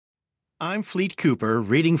I'm Fleet Cooper,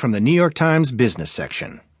 reading from the New York Times business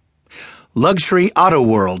section. Luxury auto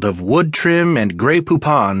world of wood trim and gray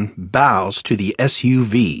Poupon bows to the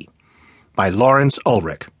S.U.V. by Lawrence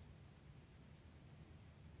Ulrich.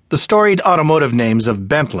 The storied automotive names of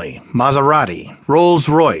Bentley, Maserati,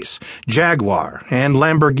 Rolls-Royce, Jaguar, and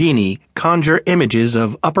Lamborghini conjure images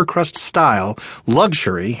of upper-crust style,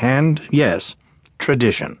 luxury, and, yes,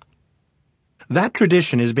 tradition. That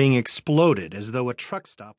tradition is being exploded as though a truck stop